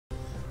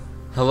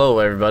Hello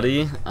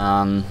everybody,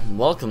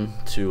 welcome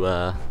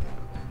to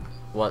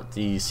what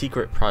the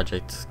secret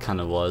project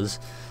kind of was.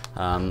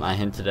 I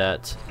hinted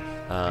at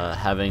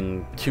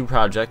having two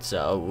projects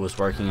I was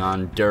working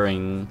on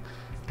during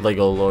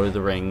LEGO Lord of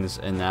the Rings,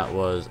 and that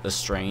was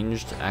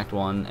Estranged Act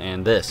 1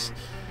 and this.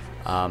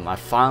 I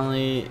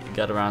finally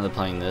got around to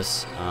playing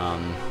this.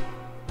 I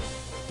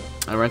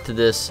rented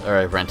this,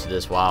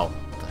 wow,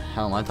 what the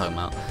hell am I talking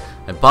about?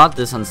 I bought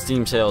this on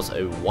Steam sales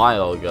a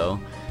while ago.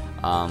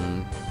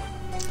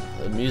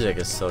 The music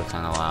is still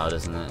kind of loud,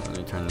 isn't it? Let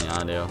me turn the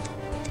audio.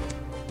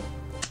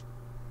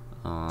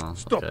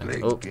 Stop okay.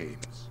 playing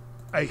games.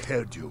 I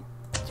heard you.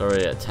 It's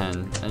already at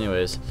 10.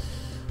 Anyways,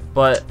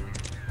 but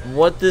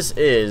what this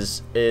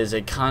is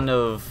a kind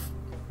of,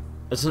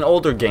 it's an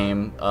older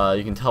game.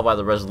 You can tell by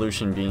the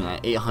resolution being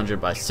at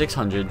 800 by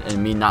 600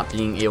 and me not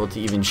being able to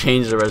even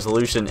change the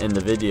resolution in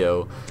the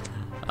video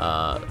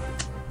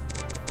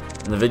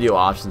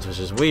options, which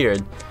is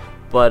weird.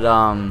 But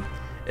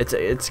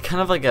it's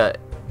kind of like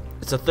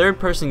it's a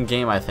third-person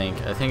game. I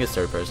think it's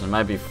third-person. It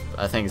might be.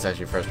 I think it's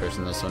actually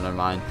first-person. So never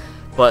mind.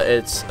 But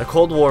it's a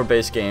Cold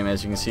War-based game,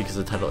 as you can see, because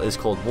the title is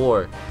Cold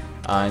War.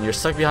 And you're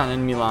stuck behind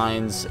enemy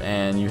lines,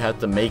 and you have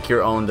to make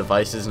your own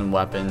devices and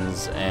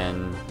weapons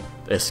and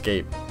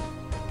escape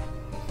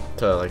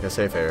to like a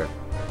safe area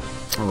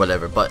or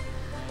whatever. But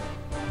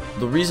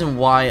the reason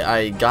why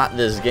I got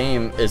this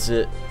game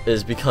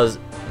is because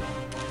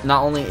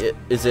not only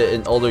is it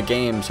an older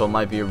game, so it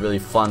might be a really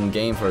fun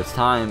game for its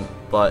time,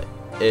 but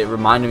it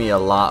reminded me a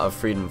lot of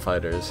Freedom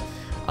Fighters.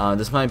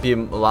 This might be a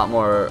lot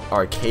more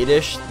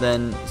arcade-ish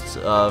than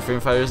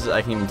Freedom Fighters.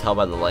 I can even tell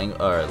by the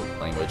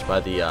language, by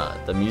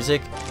the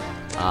music.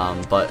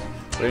 But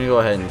we're gonna go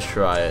ahead and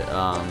try it.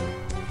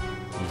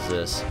 What's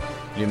this?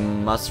 You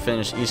must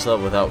finish each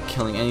level without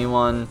killing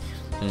anyone.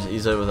 Finish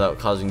each level without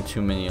causing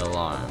too many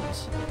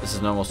alarms. This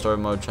is normal story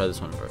mode. Try this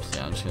one first.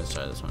 Yeah, I'm just gonna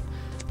try this one.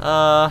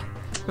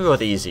 We'll go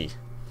with easy,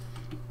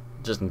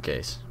 just in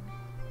case.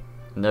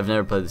 And I've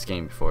never played this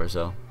game before,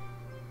 so.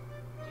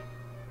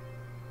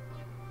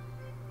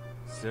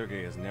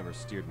 Sergei has never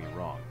steered me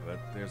wrong, but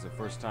there's a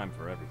first time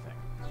for everything.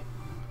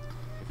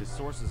 If his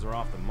sources are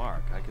off the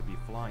mark, I could be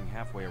flying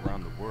halfway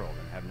around the world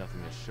and have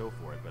nothing to show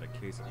for it but a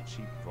case of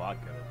cheap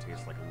vodka that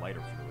tastes like lighter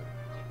fluid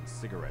and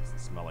cigarettes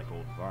that smell like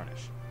old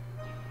varnish.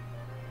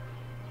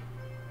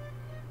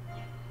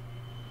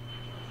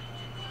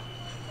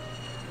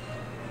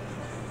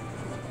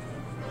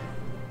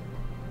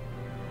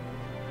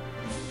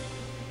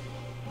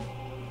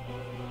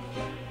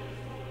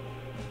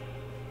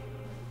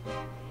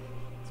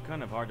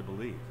 Kind of hard to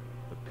believe.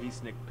 The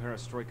peacenik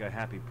perestroika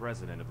happy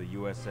president of the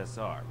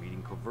USSR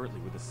meeting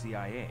covertly with the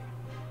CIA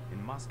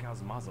in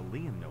Moscow's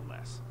mausoleum, no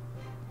less.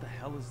 What the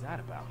hell is that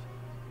about?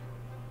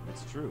 If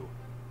it's true,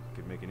 it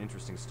could make an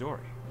interesting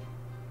story.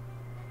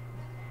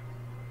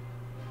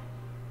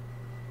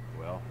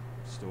 Well,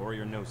 story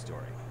or no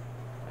story,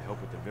 I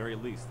hope at the very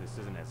least this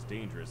isn't as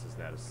dangerous as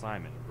that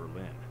assignment in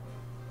Berlin.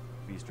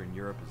 If Eastern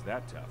Europe is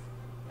that tough,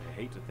 I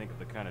hate to think of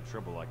the kind of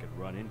trouble I could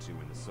run into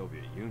in the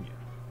Soviet Union.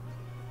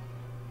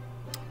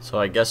 So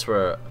I guess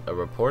we're a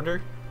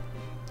reporter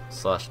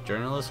 /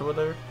 journalist or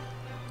whatever.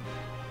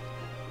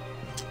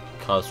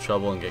 Cause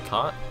trouble and get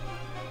caught.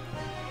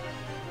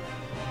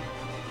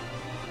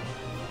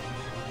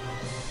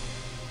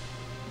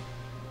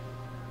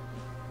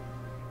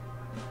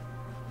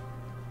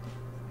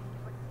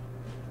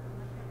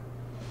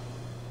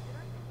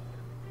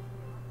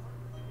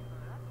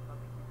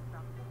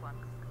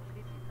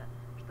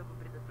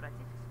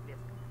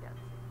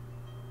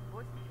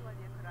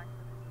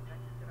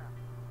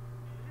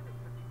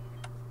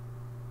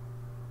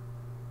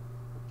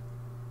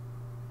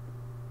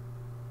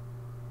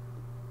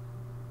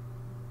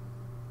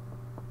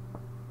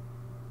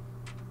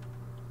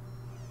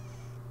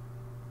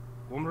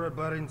 Comrade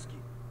Barinsky,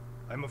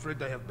 I'm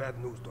afraid I have bad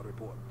news to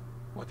report.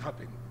 What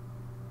happened?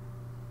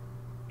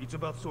 It's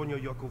about Sonya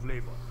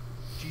Yakovleva.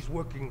 She's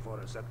working for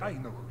us at... I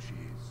know who she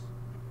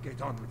is.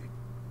 Get on with it.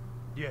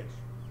 Yes,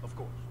 of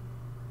course.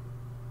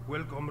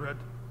 Well, comrade,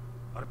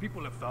 our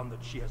people have found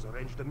that she has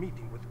arranged a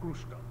meeting with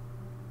Khrushchev,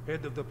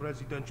 head of the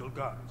Presidential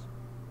Guards.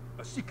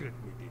 A secret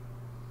meeting,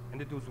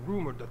 and it was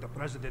rumored that the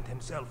president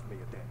himself may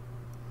attend.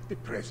 The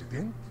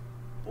president?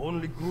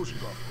 Only Khrushchev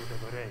could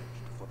have arranged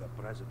for the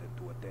president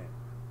to attend.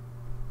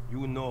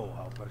 You know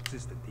how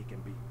persistent he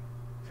can be.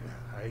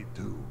 I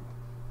do.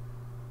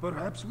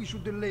 Perhaps we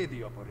should delay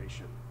the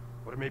operation,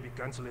 or maybe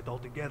cancel it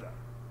altogether.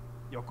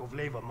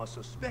 Yakovleva must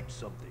suspect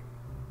something.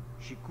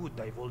 She could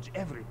divulge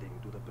everything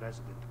to the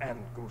president and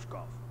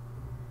Khrushchev.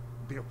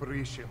 The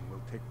operation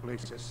will take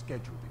place as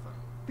scheduled, Ivan.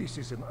 This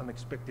is an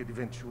unexpected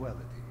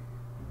eventuality,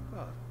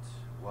 but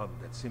one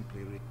that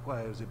simply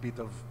requires a bit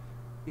of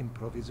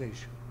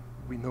improvisation.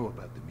 We know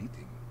about the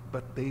meeting,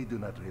 but they do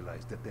not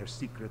realize that their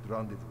secret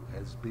rendezvous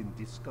has been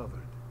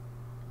discovered.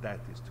 That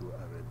is to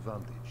our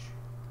advantage.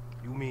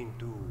 You mean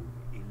to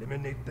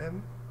eliminate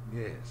them?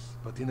 Yes,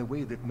 but in a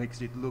way that makes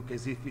it look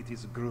as if it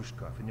is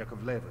Khrushchev and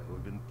Yakovleva who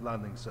have been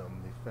planning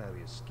some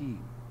nefarious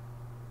scheme.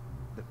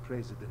 The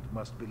president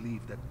must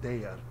believe that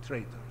they are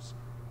traitors.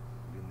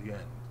 the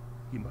end.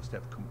 He must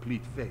have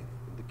complete faith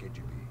in the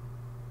KGB.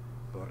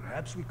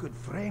 Perhaps we could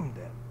frame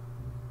them.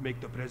 Make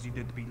the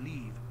president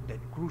believe that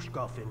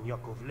Khrushchev and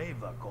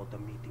Yakovleva called the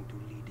meeting to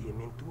lead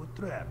him into a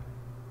trap.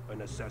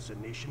 An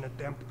assassination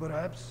attempt,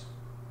 perhaps?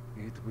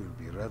 It will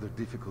be rather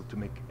difficult to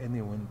make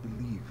anyone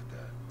believe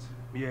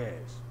that.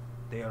 Yes,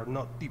 they are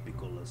not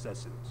typical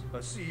assassins.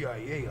 A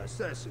CIA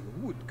assassin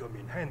would come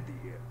in handy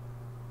here.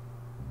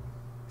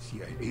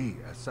 CIA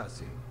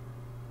assassin?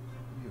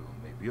 You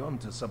may be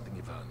onto something,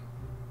 Ivan.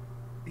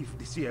 If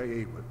the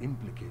CIA were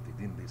implicated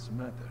in this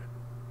matter,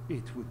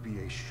 it would be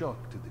a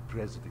shock to the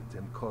president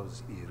and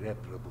cause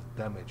irreparable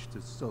damage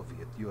to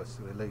Soviet-US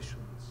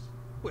relations.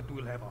 But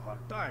we'll have a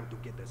hard time to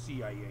get a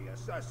CIA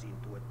assassin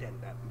to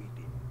attend that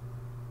meeting.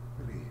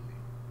 Really?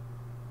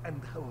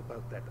 And how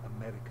about that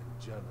American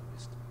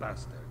journalist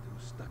bastard who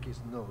stuck his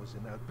nose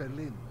in our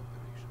Berlin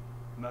operation?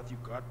 Matthew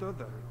Carter,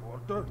 the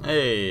reporter?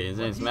 Hey, his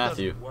But name's he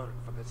Matthew. doesn't work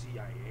for the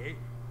CIA.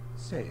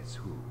 Says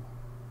who?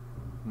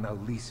 Now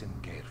listen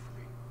carefully.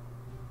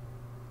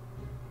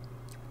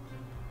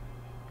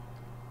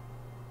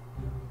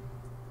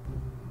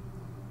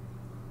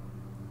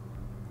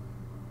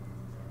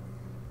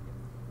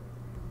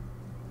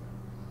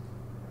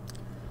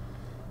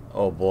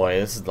 Oh boy,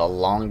 this is the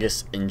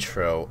longest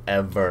intro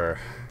ever.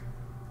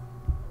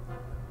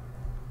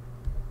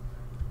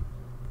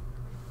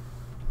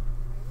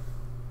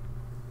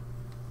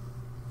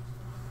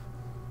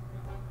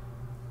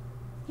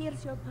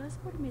 Here's your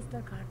passport,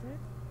 Mr. Carter.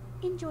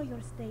 Enjoy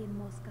your stay in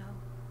Moscow.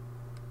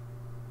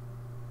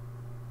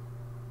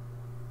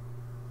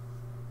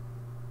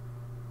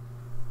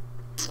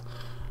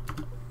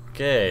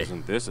 Okay.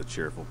 Isn't this a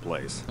cheerful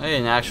place? Hey,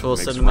 an actual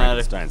Makes cinematic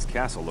Frankenstein's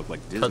castle look like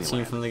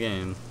cutscene Disneyland. from the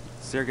game.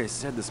 Sergei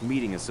said this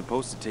meeting is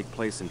supposed to take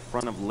place in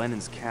front of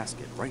Lenin's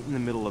casket, right in the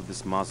middle of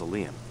this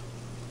mausoleum.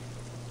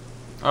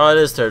 Oh, it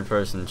is third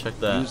person. Check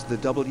that. Use the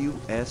W,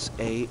 S,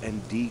 A,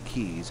 and D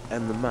keys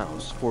and the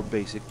mouse for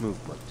basic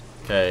movement.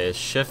 Okay, it's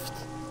shift.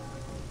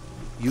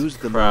 Use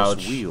the Crouch.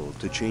 mouse wheel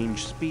to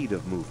change speed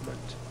of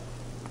movement.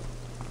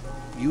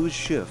 Use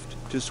shift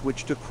to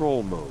switch to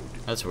crawl mode.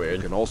 That's You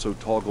weird. can also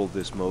toggle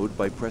this mode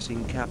by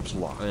pressing caps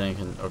lock. I think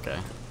I can. Okay.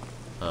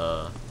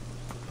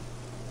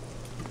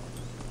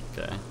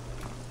 Okay.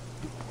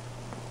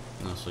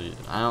 No, so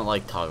I don't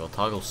like toggle.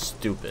 Toggle's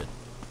stupid.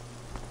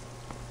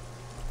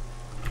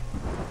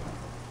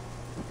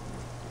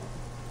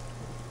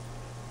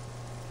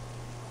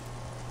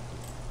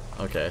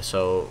 Okay,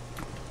 so.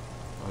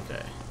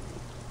 Okay.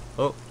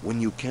 Oh,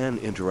 When you can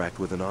interact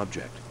with an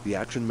object, the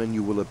action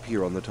menu will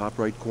appear on the top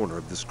right corner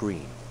of the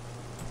screen.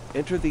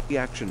 Enter the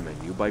action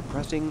menu by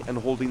pressing and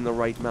holding the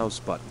right mouse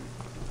button.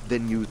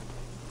 Then use...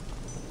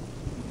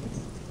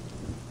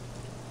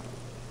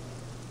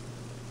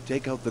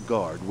 Take out the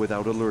guard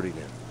without alerting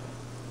him.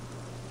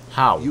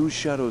 how? Use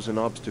shadows and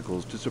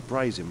obstacles to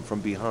surprise him from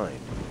behind.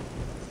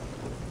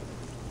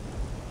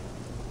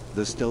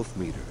 The stealth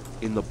meter,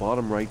 in the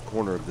bottom right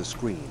corner of the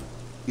screen,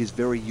 is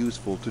very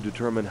useful to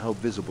determine how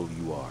visible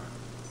you are.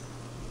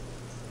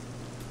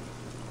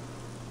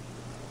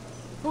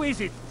 Who is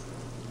it?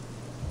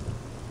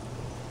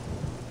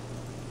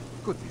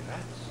 Could be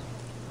rats.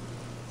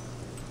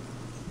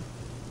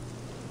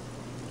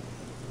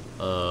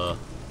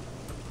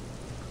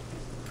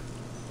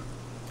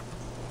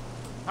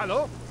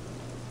 Hello?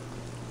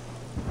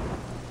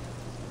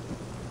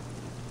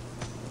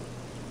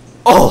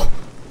 Oh!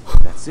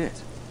 That's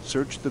it.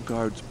 Search the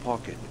guard's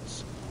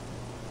pockets.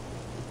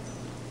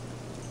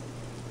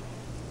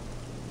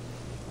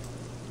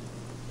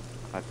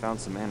 I found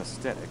some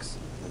anesthetics,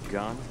 a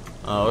gun,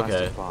 Oh, a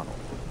plastic okay. bottle.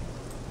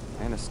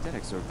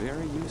 Anesthetics are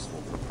very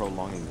useful for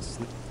prolonging the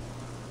sleep.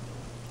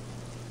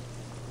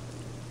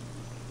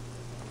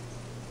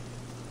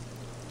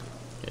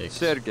 Yikes.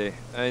 Sergey,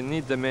 I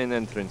need the main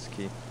entrance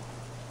key.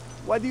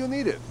 Why do you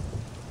need it?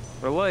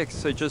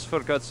 Relax, I just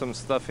forgot some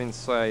stuff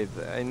inside.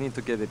 I need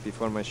to get it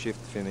before my shift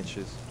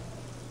finishes.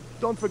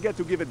 Don't forget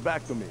to give it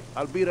back to me.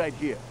 I'll be right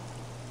here.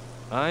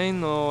 I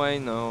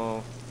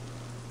know.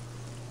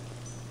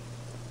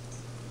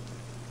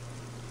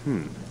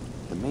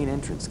 The main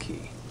entrance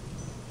key.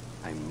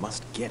 I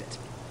must get it.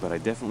 But I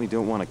definitely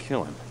don't want to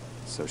kill him,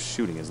 so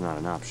shooting is not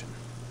an option.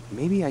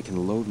 Maybe I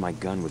can load my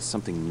gun with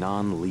something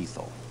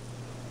non-lethal.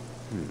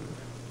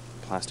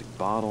 Plastic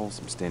bottle,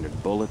 some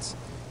standard bullets.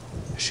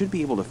 I should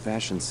be able to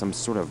fashion some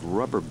sort of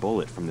rubber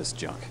bullet from this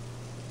junk.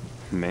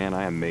 Man,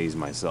 I amaze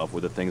myself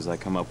with the things I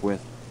come up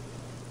with.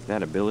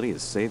 That ability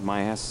has saved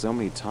my ass so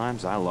many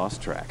times I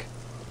lost track.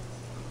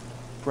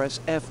 Press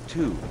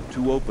F2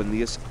 to open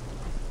the...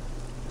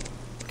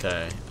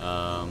 Okay,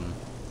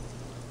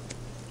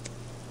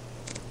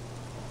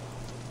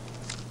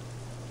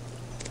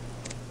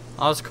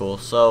 Oh, that's cool.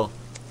 So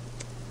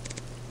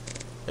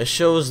it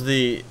shows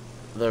the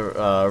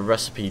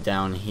recipe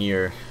down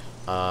here.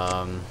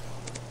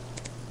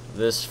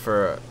 This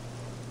for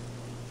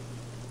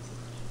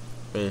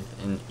with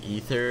an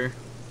ether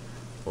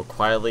will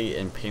quietly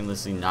and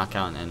painlessly knock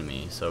out an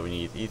enemy. So we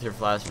need ether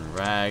flash and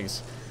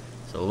rags.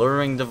 It's a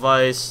luring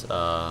device,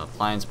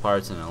 appliance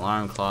parts, and an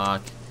alarm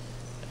clock,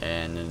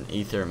 and an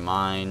ether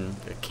mine,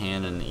 a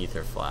can, and an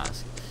ether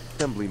flask.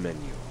 Assembly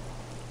menu.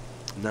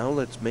 Now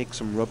let's make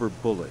some rubber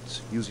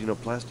bullets using a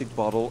plastic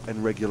bottle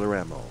and regular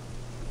ammo.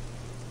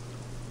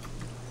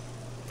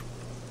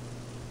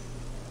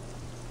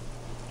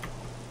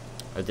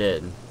 I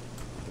did.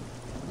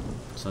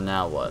 So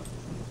now what?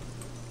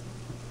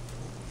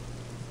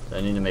 Do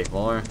I need to make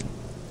more?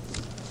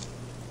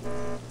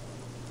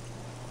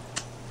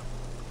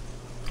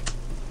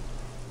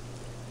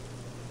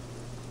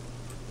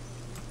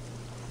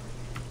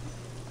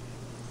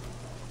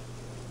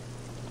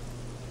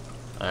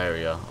 There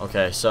we go.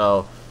 Okay,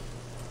 so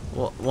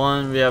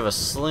one, we have a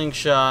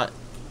slingshot.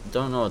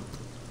 Don't know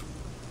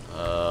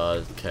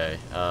what. Okay.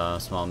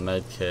 Small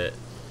med kit.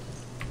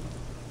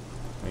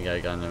 We got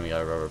a gun and we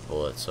got a rubber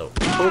bullet. So,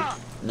 oh,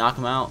 knock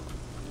him out.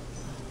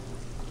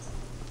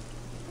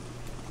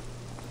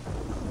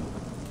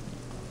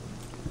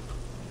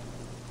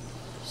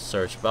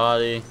 Search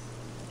body.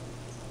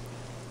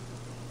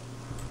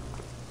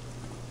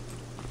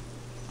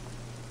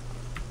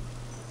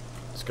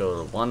 Let's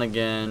go to 1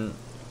 again.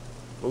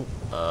 Oop,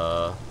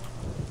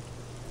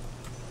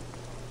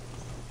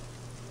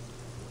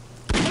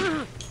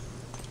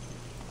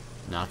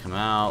 knock him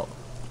out.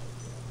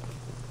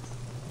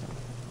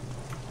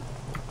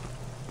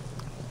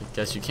 I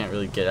guess you can't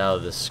really get out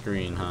of this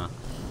screen, huh?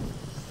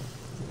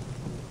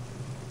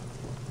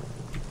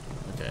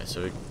 Okay,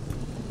 so we,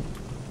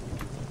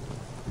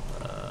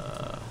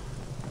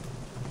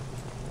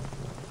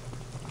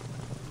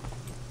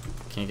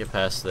 can't get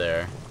past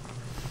there.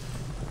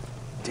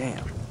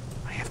 Damn,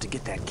 I have to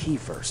get that key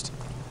first.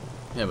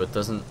 Yeah, but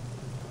doesn't...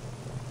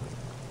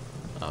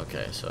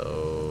 Okay,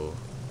 so...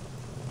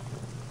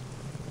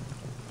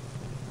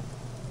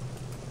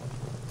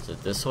 Is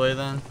it this way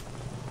then?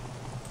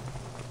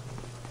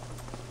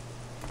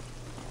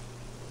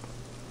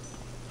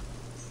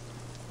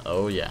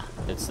 Oh yeah,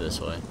 it's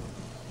this way.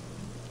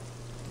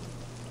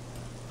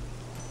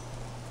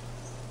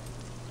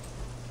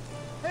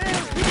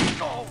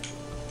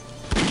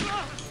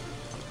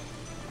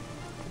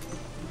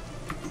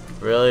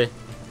 Really?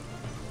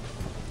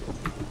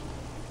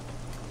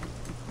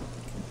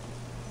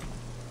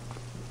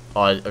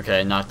 Oh, okay,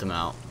 I knocked him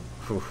out.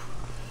 Whew.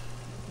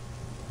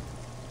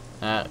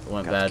 That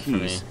went Got bad the for me.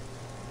 keys.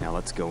 Now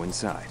let's go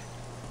inside.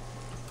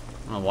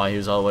 I don't know why he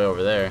was all the way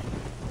over there.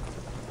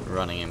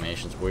 Running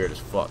animation's weird as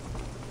fuck.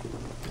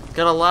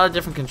 Got a lot of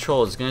different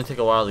controls. It's gonna take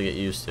a while to get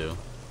used to.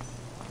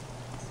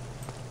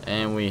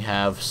 And we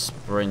have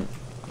sprint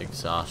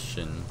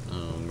exhaustion.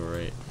 Oh,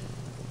 great.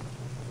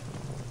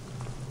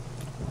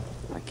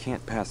 I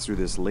can't pass through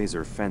this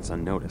laser fence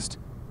unnoticed.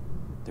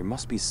 There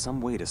must be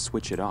some way to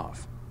switch it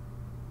off.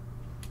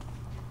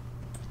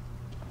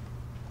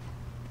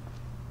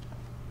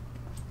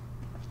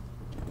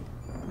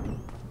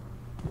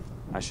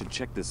 I should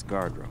check this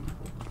guard room.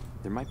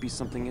 There might be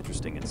something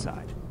interesting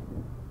inside.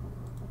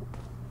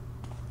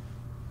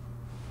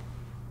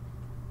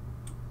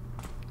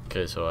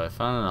 Okay, so I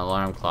found an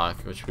alarm clock,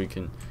 which we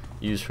can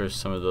use for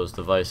some of those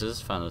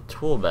devices. Found a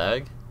tool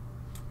bag.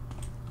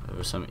 There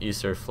was some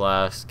Easter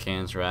flasks,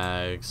 cans,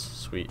 rags.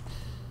 Sweet.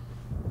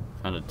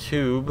 Found a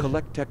tube.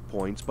 Collect tech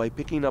points by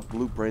picking up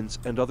blueprints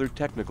and other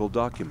technical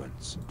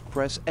documents.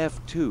 Press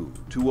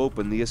F2 to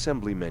open the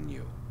assembly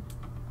menu.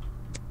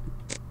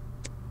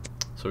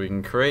 So we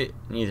can create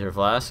an ether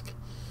flask.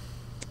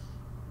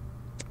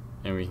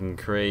 And we can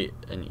create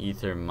an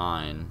ether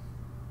mine.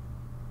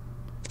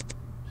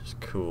 Which is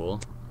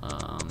cool.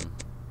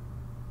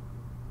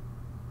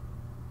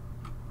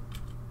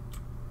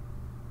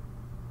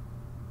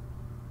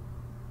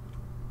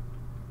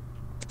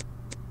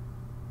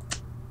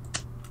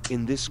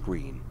 In this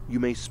screen,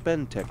 you may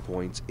spend tech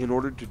points in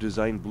order to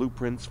design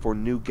blueprints for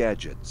new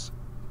gadgets.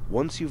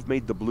 Once you've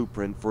made the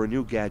blueprint for a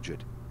new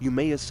gadget, you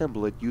may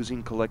assemble it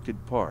using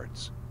collected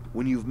parts.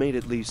 When you've made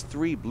at least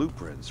 3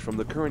 blueprints from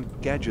the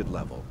current gadget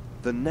level,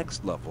 the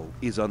next level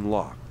is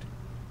unlocked.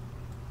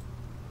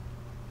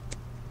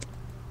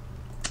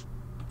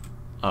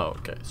 Oh,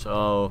 okay.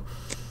 So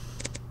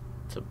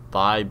to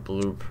buy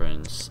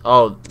blueprints.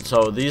 Oh,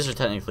 so these are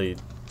technically.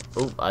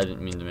 Oh, I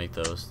didn't mean to make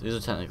those. These are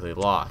technically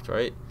locked,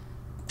 right?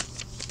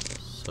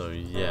 So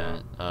yeah.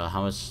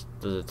 How much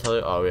does it tell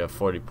you? Oh, we have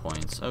 40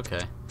 points.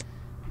 Okay.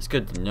 It's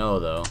good to know,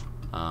 though.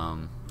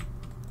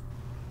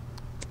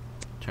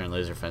 Turn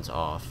laser fence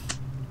off.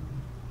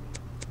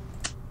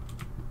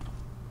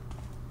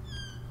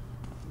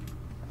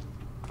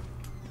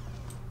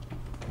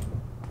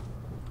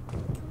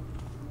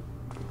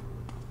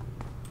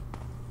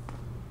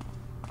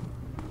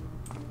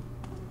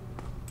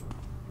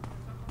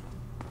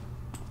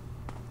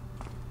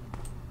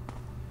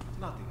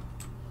 Nothing.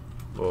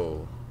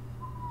 Whoa.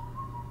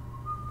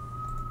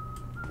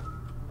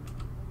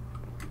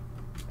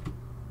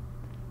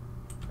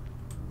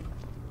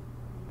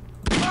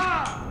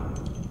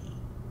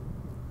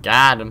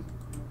 Got him.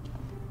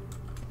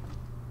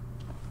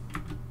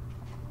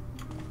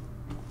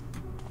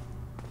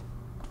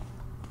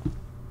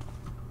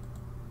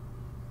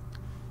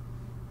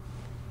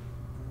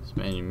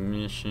 Some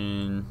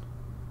ammunition.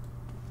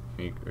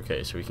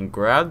 Okay, so we can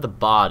grab the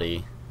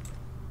body.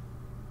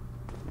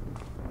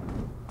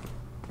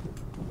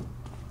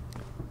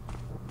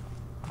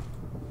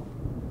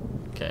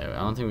 Okay, I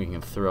don't think we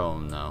can throw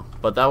him though.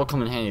 But that will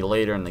come in handy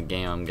later in the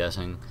game, I'm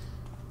guessing.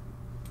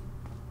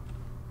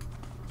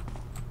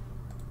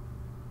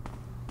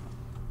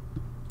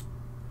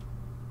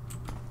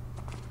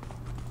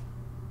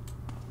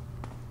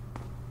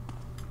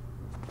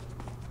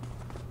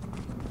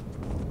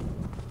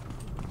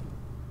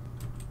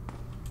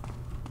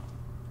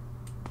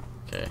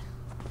 Okay.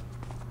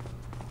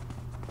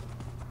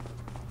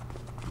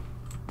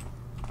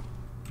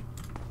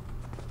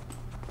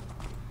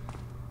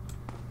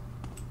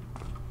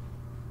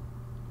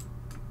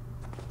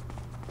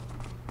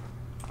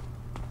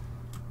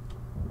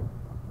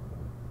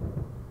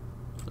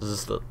 Is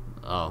this the...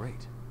 Oh. Great.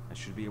 I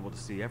should be able to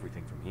see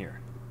everything from here.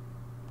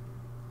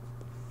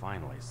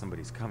 Finally,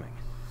 somebody's coming.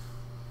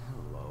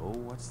 Hello,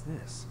 what's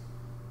this?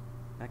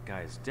 That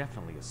guy is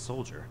definitely a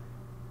soldier.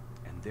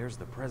 And there's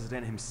the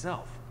president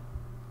himself.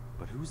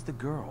 But who's the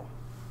girl?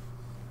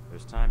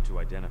 There's time to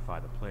identify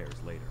the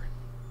players later.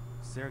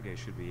 Sergei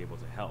should be able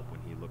to help when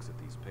he looks at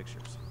these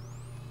pictures.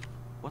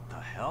 What the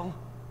hell?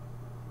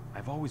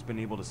 I've always been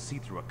able to see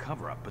through a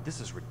cover-up, but this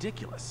is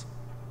ridiculous.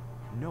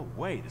 No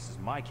way this is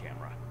my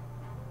camera.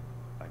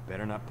 I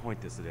better not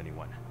point this at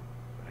anyone,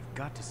 but I've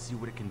got to see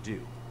what it can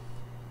do.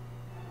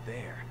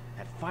 There,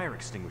 that fire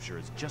extinguisher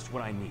is just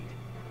what I need.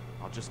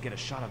 I'll just get a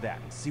shot of that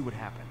and see what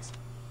happens.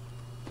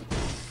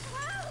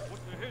 What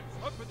the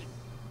hell's happening?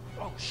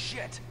 Oh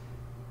shit!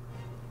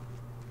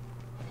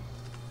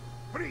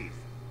 Freeze!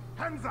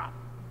 Hands up!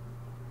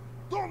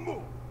 Don't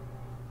move!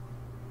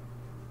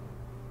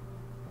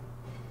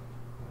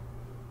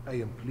 I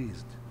am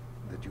pleased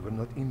that you were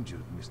not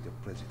injured, Mr.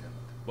 President.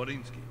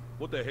 Borinsky,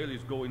 what the hell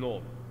is going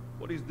on?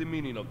 What is the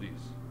meaning of this?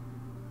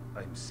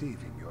 I'm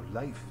saving your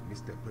life,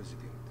 Mr.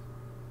 President.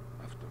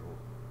 After all,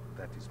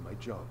 that is my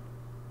job.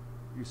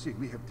 You see,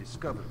 we have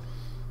discovered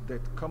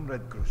that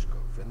Comrade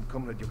Khrushchev and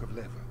Comrade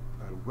Yakovleva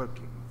are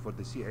working for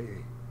the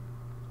CIA.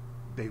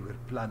 They were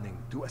planning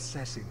to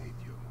assassinate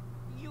you.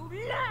 You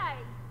lie!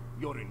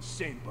 You're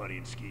insane,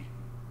 Borinsky.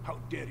 How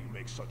dare you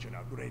make such an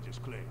outrageous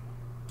claim?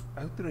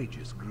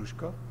 Outrageous,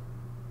 Khrushchev?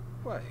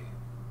 Why,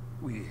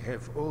 we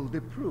have all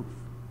the proof.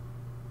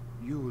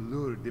 You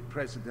lured the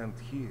president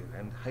here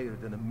and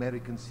hired an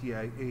American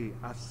CIA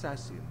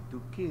assassin to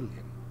kill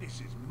him.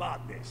 This is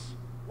madness.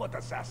 What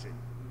assassin?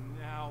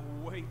 Now,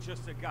 wait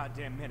just a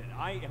goddamn minute.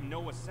 I am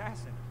no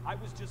assassin. I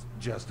was just...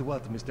 Just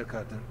what, Mr.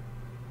 Carter?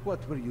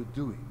 What were you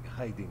doing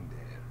hiding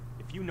there?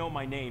 If you know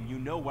my name, you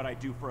know what I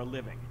do for a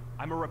living.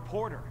 I'm a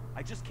reporter.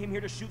 I just came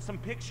here to shoot some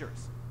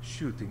pictures.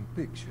 Shooting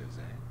pictures,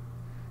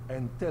 eh?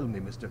 And tell me,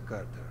 Mr.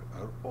 Carter,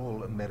 are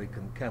all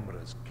American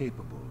cameras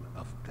capable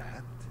of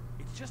that?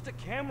 It's just a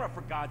camera,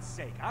 for God's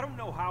sake. I don't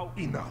know how...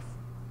 Enough!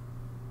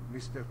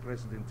 Mr.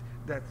 President,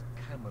 that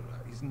camera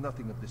is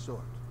nothing of the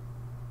sort.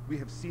 We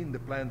have seen the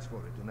plans for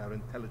it in our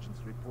intelligence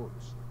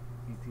reports.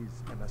 It is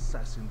an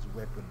assassin's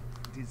weapon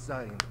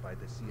designed by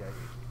the CIA.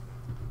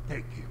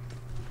 Take him.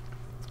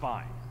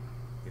 Fine.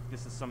 If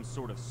this is some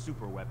sort of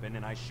super weapon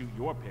and I shoot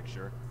your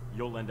picture,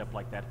 you'll end up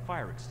like that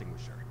fire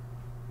extinguisher.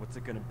 What's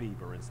it gonna be,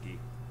 Borinsky?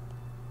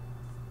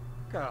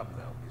 Calm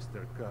now,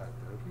 Mr.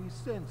 Carter. Be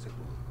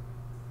sensible.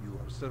 You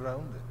are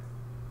surrounded.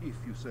 If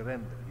you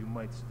surrender, you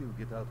might still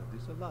get out of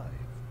this alive.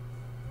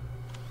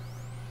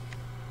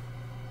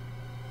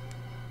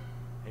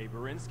 Hey,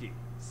 Borinsky,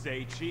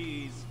 say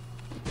cheese.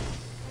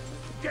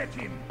 Get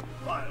him!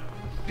 Fire!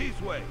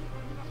 This way!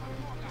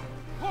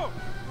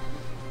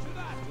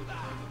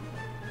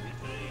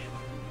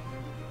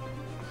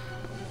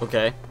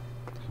 Okay.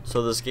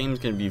 So this game's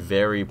gonna be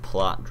very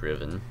plot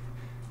driven.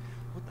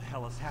 What the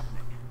hell is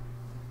happening?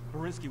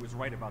 Borinsky was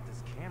right about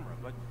this camera,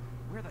 but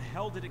where the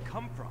hell did it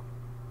come from?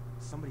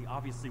 Somebody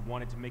obviously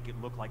wanted to make it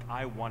look like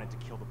I wanted to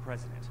kill the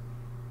president.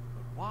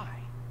 But why?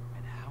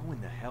 And how in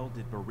the hell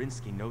did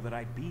Borinsky know that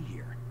I'd be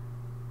here?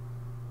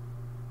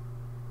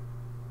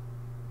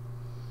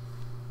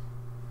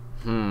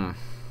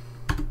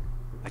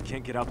 I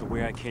can't get out the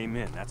way I came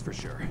in, that's for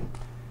sure.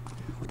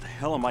 What the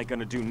hell am I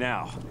gonna do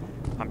now?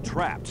 I'm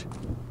trapped.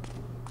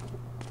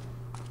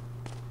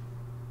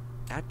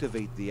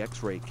 Activate the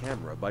X-ray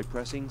camera by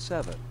pressing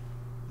 7.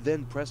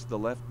 Then press the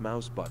left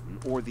mouse button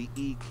or the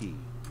E key.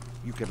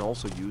 You can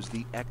also use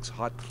the X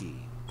hotkey.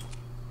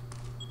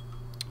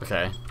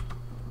 Okay.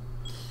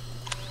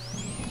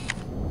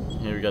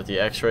 Here we got the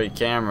X-ray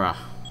camera.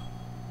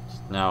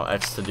 Now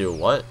X to do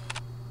what?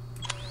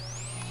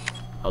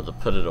 Oh, to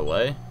put it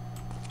away?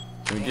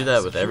 Can we do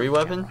that with every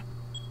weapon?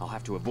 I'll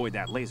have to avoid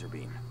that laser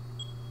beam.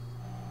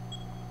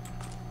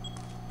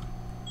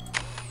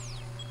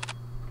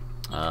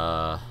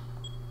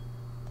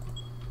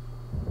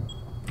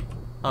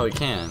 Oh, we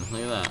can.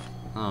 Look at that.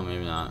 Oh,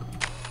 maybe not.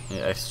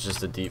 Yeah, X is just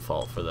the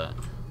default for that.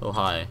 Oh,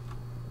 hi.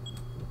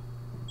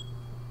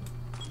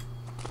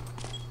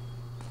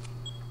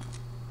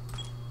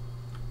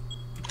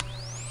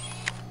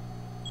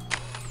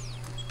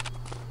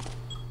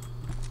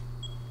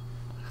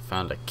 I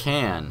found a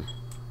can.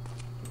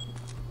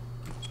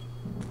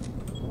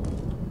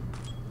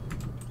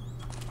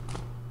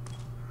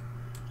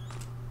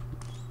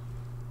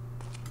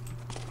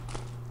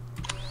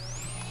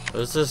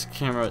 Where's this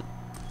camera?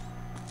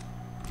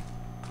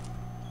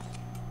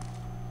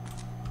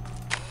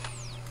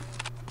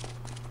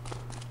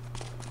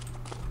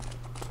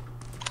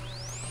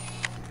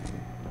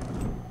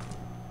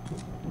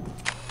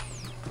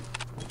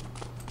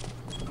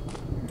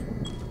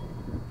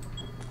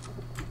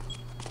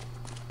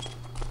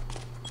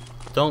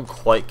 Don't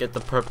quite get the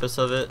purpose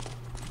of it.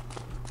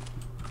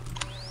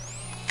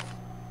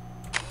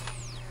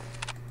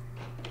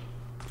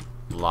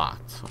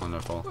 Locked.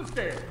 Wonderful. Who's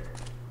there?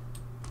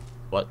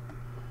 What?